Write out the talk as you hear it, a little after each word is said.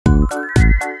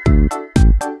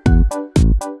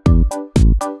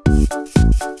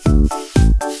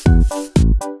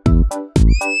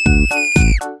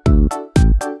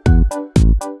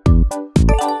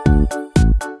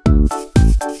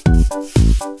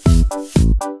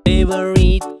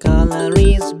Favorite color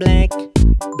is black,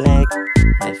 black.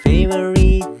 My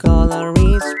favorite color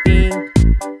is pink,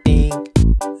 pink.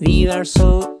 We are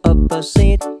so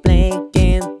opposite, black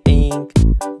and pink.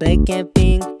 Black and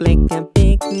pink, black and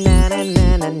pink, na na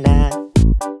na na na.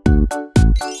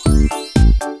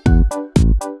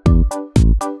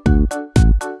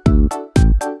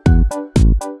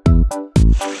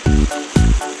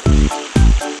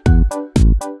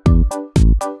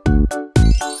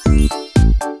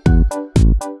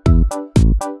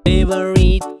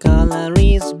 Favorite color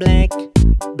is black,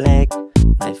 black.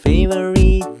 My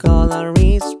favorite color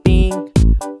is pink,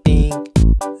 pink.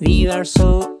 We are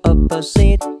so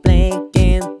opposite, black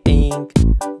and pink.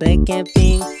 Black and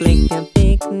pink, black and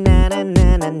pink, na na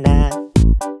na na na.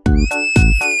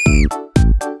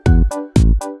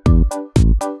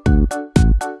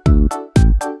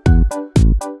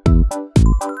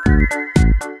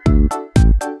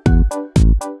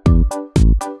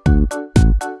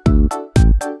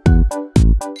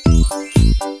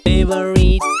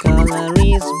 Favorite color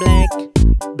is black,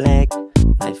 black.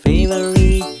 My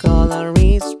favorite color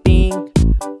is pink,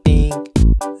 pink.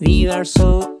 We are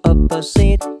so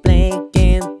opposite, black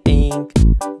and pink.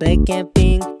 Black and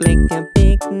pink, black and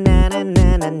pink, na na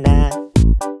na na na.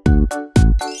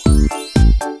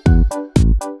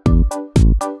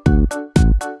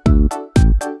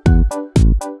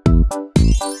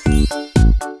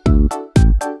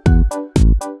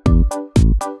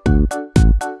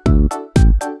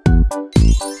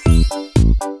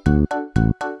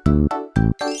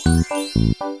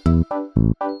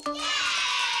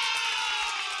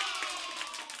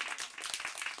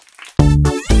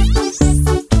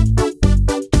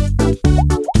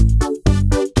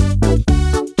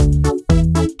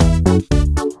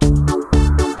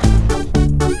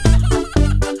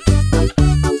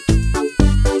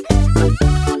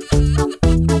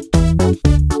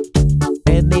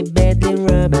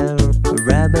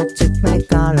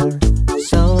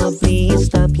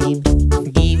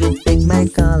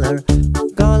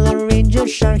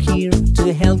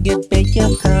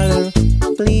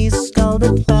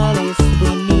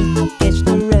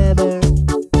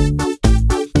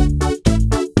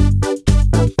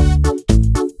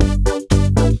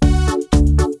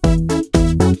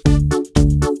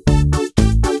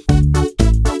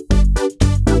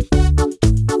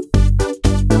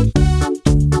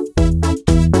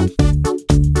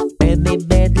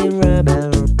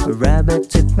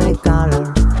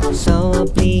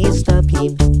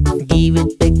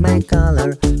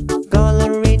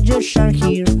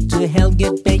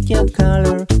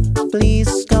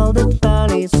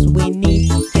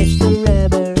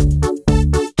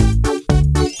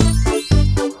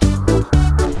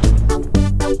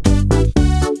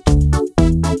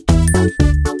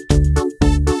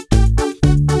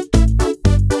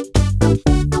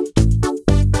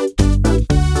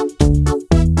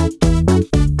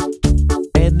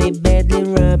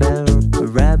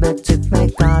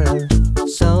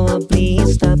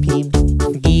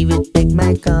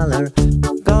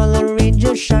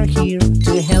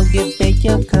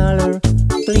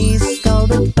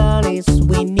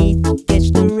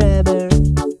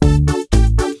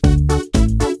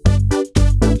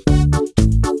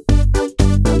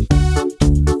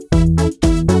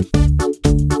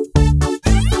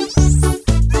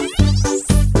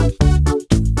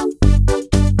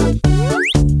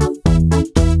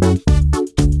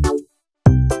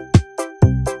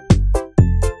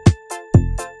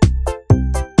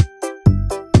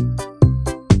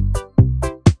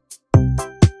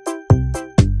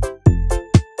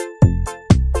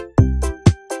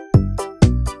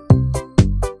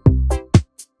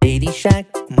 Daddy Shark,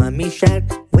 Mommy Shark,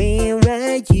 where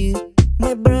are you?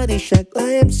 My brother Shark,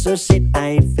 I am so sad,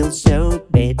 I feel so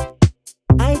bad.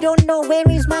 I don't know where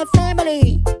is my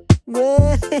family.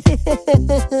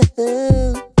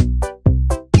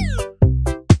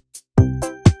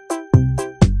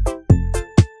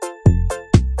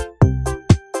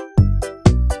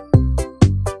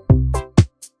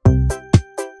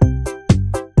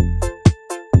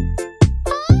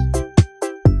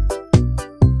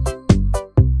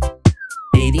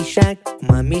 Daddy Shark,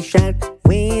 Mommy Shark,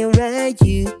 where are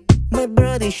you? My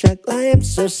brother Shark, I am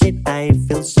so sad, I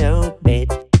feel so bad.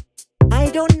 I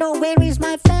don't know where is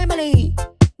my family.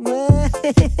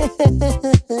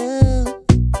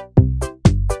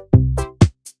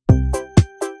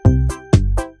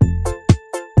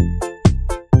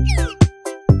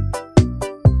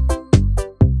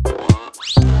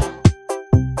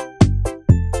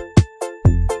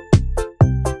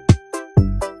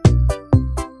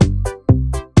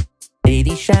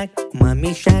 Daddy Shark,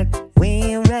 Mommy Shark,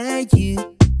 where are you?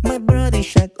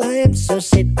 I'm so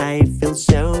sad, I feel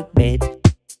so bad.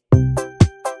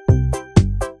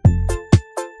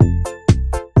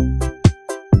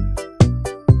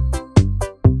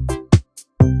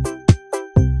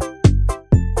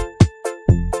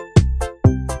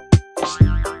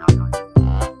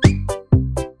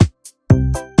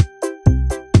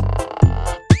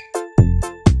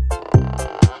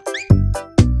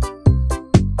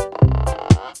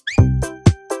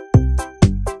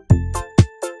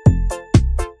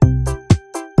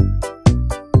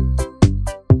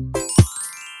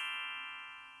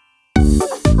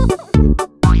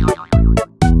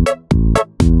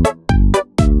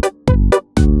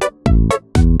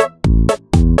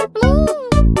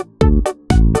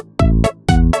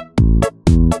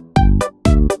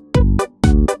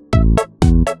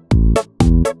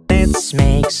 Let's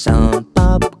make some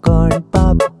popcorn,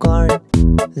 popcorn.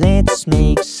 Let's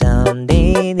make some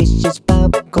delicious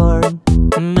popcorn.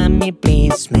 Mommy,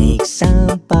 please make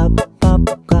some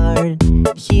popcorn.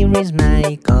 Here is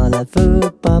my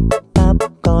colorful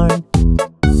popcorn.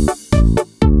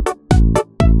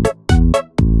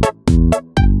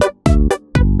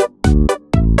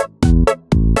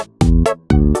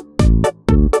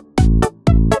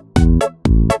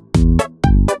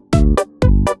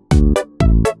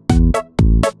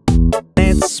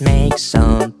 Let's make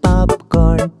some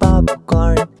popcorn,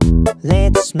 popcorn.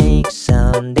 Let's make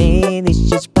some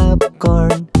delicious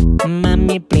popcorn.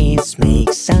 Mommy, please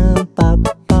make some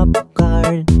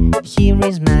popcorn. Here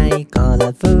is my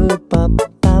colorful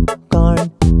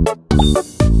popcorn.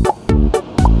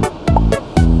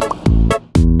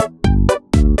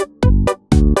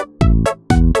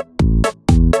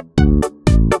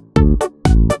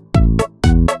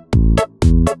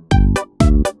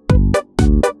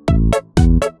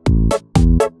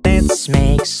 Let's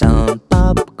make some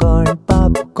popcorn,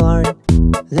 popcorn.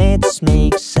 Let's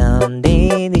make some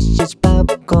delicious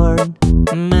popcorn.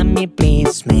 Mommy,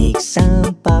 please make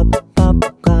some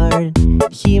popcorn.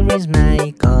 Here is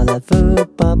my colorful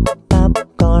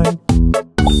popcorn.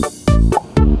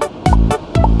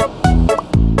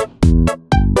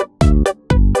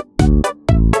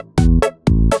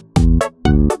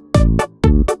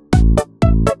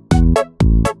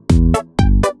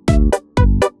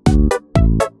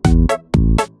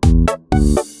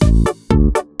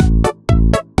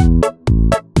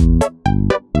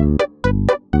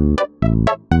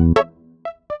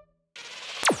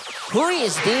 Who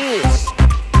is this?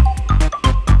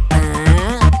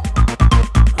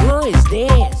 Who is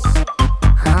this?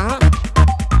 Huh?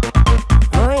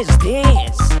 Who is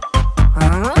this?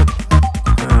 Huh?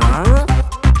 Huh?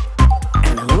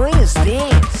 And who is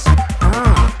this?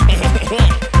 Huh?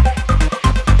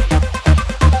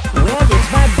 Where is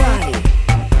my body?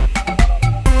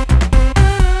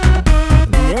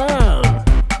 No.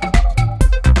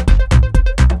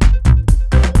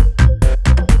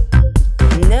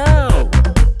 No.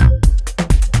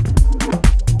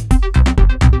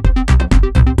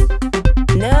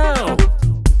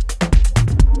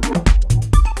 No.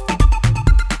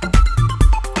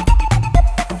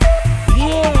 Yes.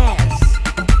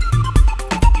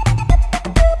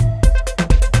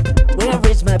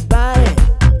 Where is my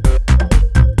body?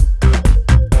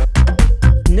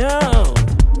 No.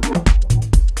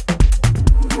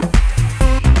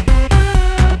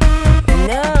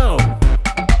 No.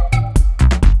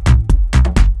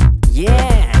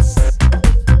 Yes.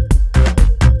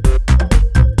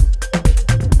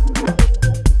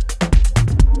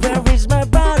 Where is my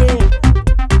body?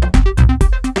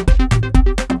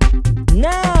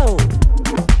 No.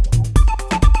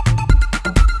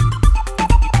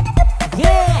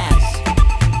 Yes.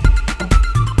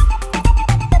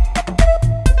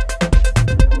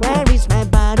 Where is my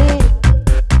body?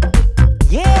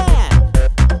 Yeah.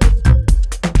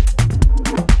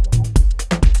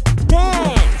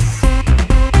 Dance.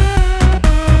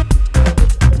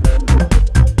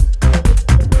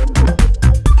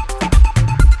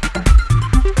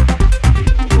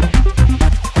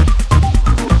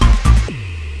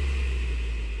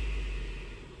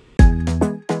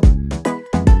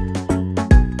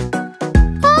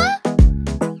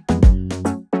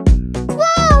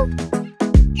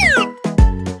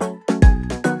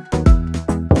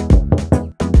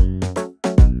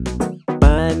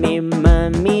 Mommy,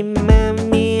 mommy,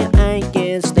 mommy, I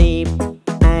can't sleep,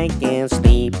 I can't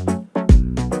sleep.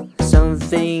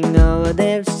 Something over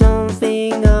there,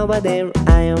 something over there.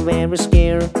 I am very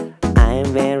scared, I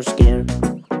am very scared.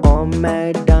 Oh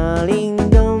my darling,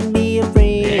 don't be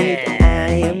afraid.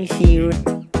 I am here,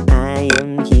 I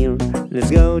am here. Let's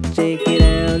go check it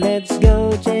out, let's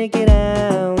go check it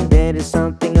out. There is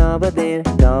something over there,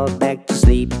 go back to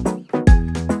sleep.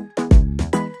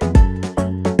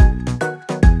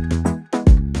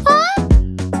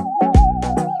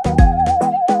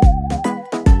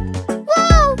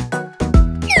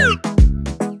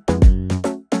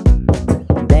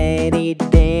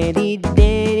 daddy,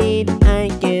 daddy, I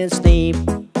can't sleep,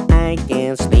 I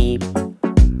can't sleep.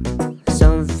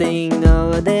 Something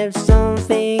over there,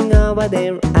 something over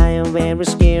there. I am very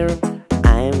scared,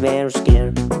 I am very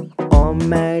scared. Oh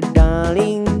my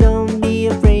darling, don't be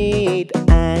afraid.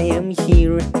 I am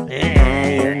here,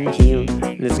 I am here.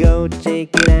 Let's go check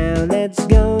it out, let's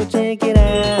go check it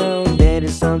out. There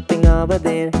is something over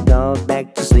there, go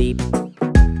back to sleep.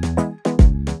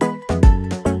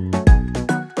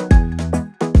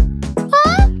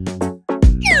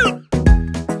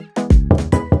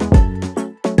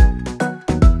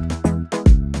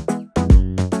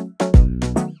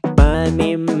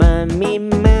 Mommy, mommy,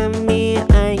 mommy,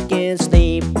 I can't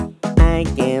sleep, I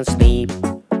can't sleep.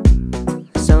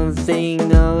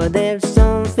 Something over there,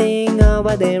 something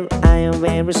over there. I am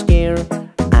very scared,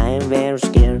 I am very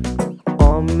scared.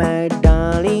 Oh my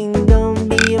darling, don't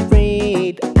be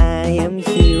afraid. I am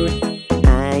here,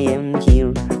 I am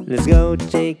here. Let's go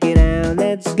check it out,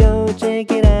 let's go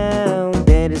check it out.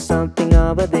 There is something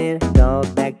over there, go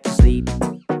back to sleep.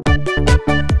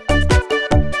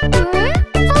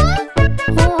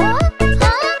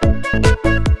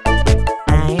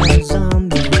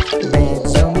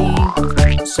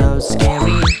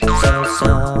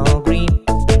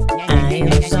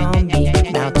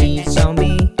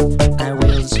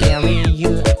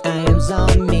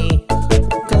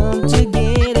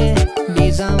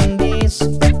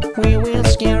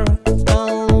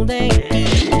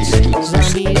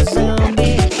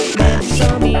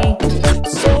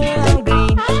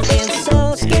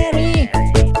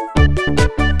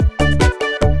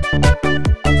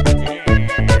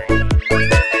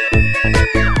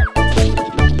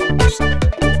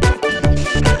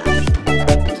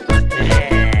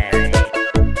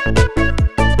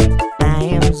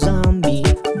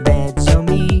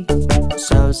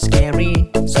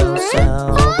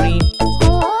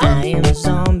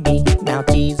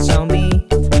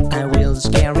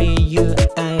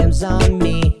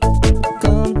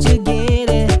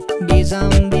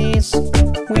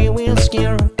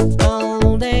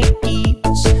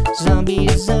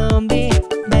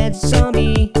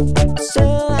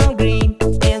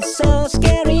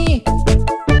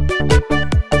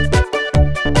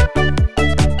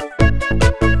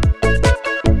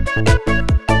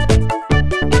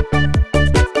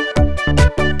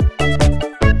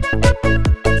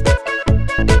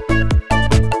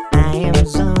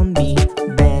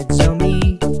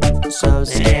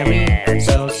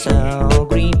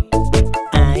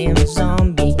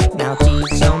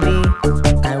 Zombie,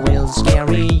 I will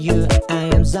scare you. I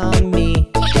am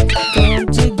zombie. Come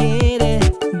to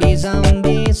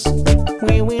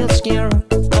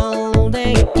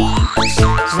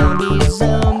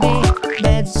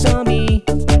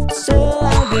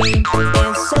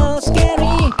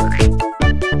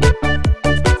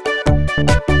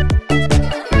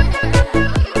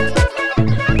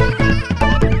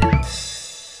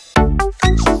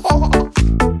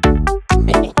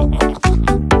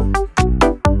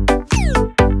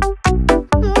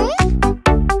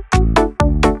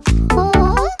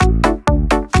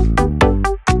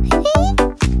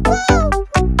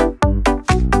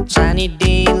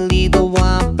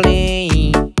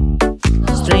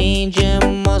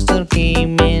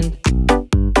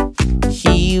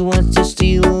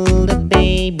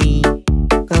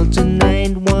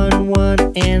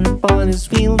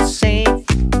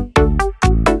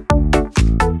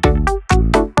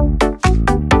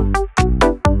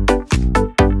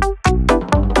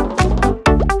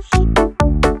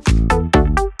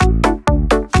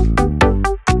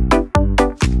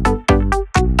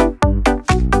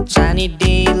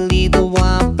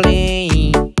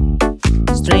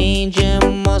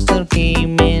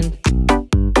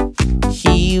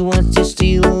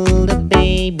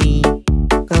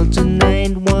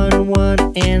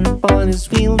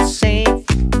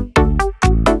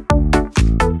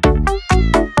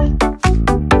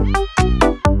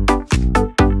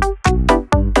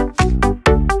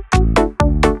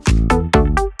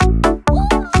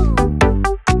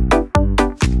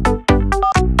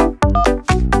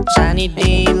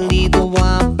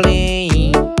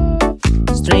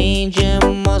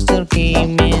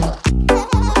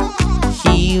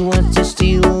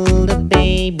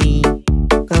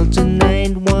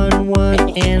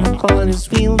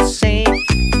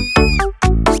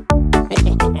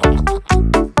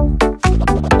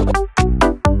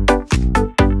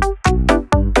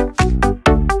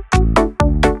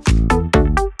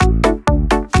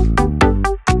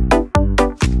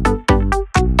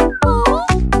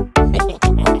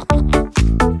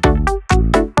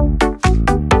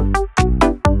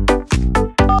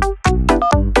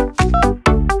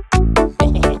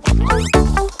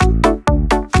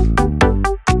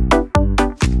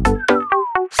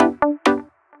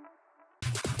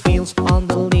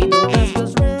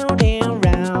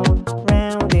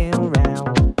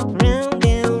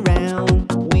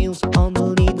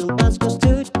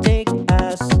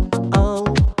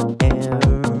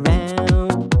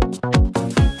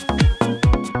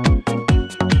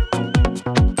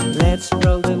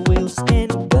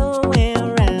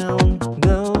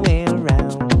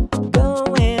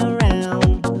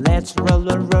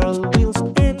roll, roll wheels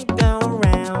and go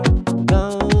around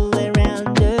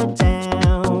the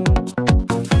town.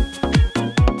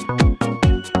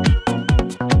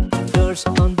 Doors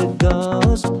on the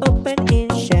goes, open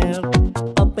and shut,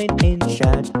 open and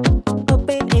shut,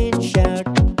 open and shut.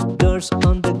 Doors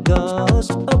on the goes,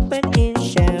 open and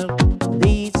shut.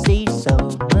 This is so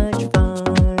much fun.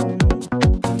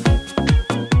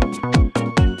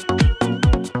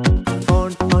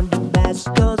 Horn on the bus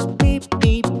goes beep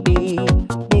beep beep,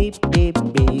 beep beep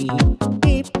beep,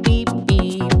 beep beep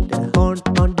beep. The horn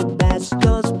on the bus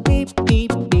goes beep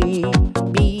beep beep.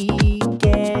 Be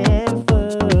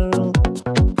careful.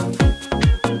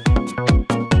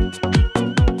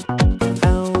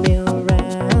 Round and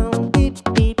round, beep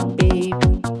beep beep.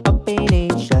 Open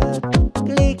and shut,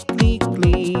 click click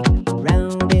click.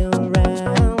 Round and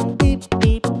round, beep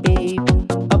beep beep.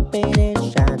 Open and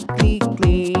shut, click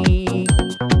click.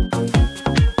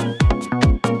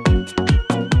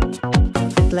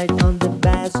 Red light on the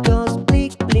bus goes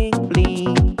blink blink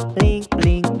blink, blink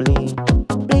blink blink,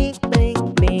 blink blink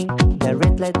blink. The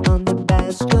red light on the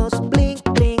bus goes blink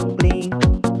blink blink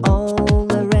all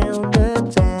around the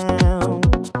town.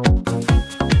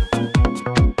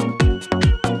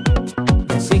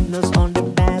 The signals on the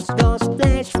bus goes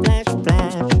flash flash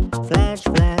flash, flash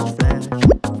flash flash,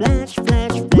 flash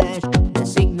flash flash. The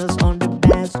signals on the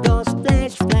bus goes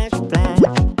flash flash flash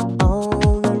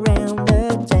all around the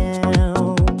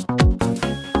town.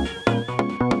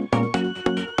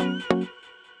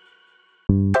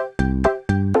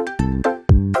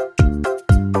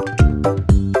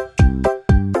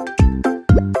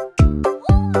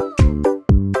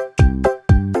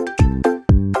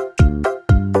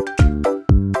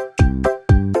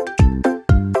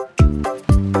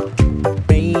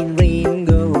 Rain, rain,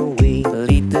 go away.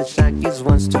 Little sharkies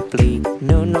wants to play.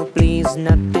 No, no, please,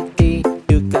 not today.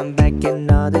 You come back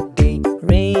another day.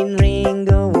 Rain, rain,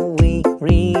 go away.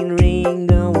 Rain, rain,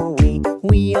 go away.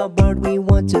 We are bored, we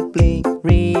want to play.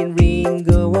 Rain, rain,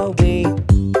 go away.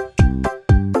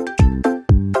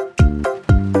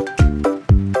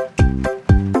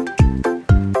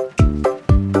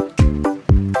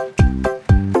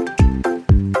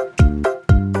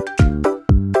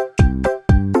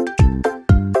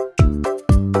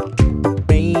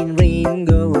 Rain, rain,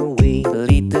 go away.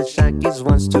 Little sharkies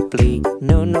wants to play.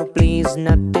 No, no, please,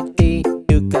 not today.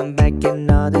 You come back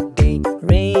another day.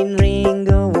 Rain, rain,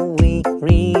 go away.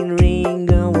 Rain, rain,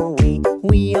 go away.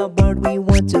 We are bored, we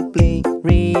want to play.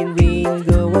 Rain, rain,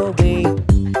 go away.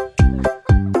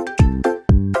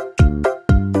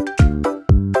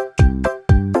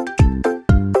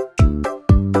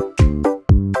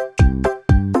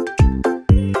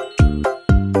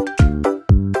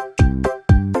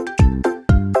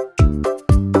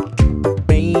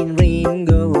 Rain, rain,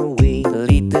 go away.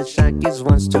 Little sharkies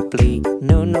wants to play.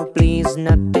 No, no, please,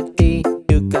 not today.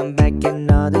 You come back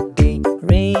another day.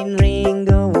 Rain, rain,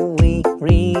 go away.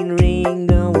 Rain, rain,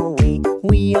 go away.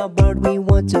 We are bored, we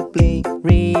want to play.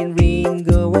 Rain, rain,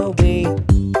 go away.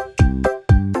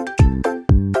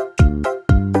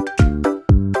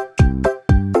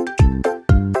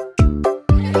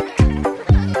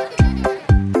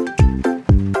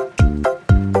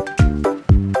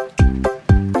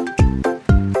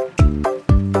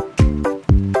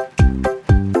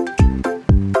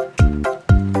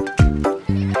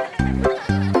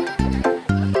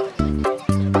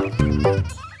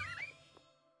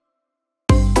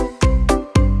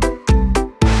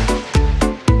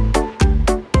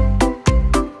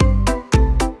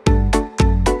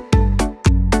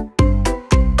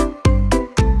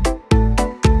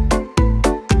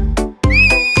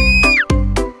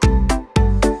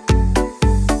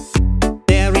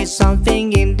 There is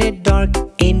something in the dark,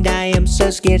 and I am so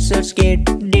scared, so scared.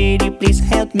 Daddy, please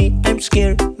help me, I'm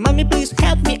scared. Mommy, please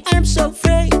help me, I'm so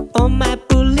afraid. Oh, my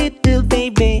poor little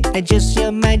baby, I just your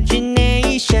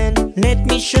imagination. Let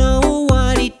me show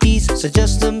what it is, so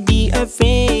just don't be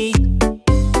afraid.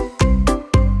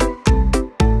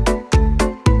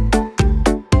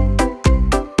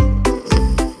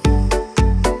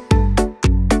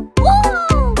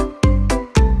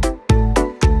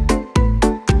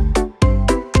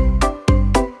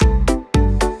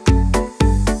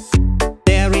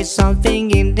 There is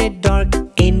something in the dark,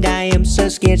 and I am so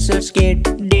scared, so scared.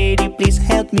 Daddy, please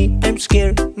help me, I'm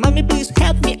scared. Mommy, please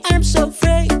help me, I'm so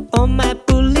afraid. Oh, my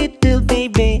poor little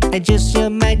baby, I just your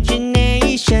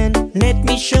imagination. Let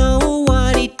me show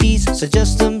what it is, so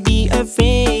just don't be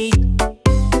afraid.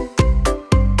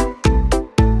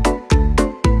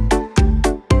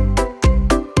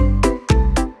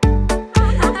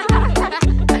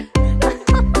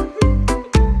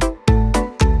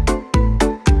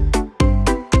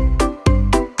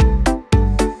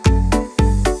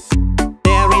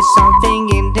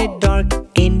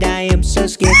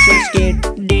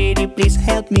 please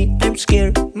help me, I'm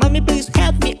scared. Mommy, please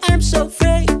help me, I'm so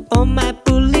afraid. Oh my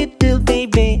poor little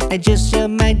baby, I just your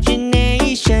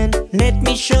imagination. Let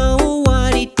me show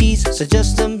what it is, so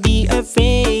just don't be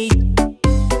afraid.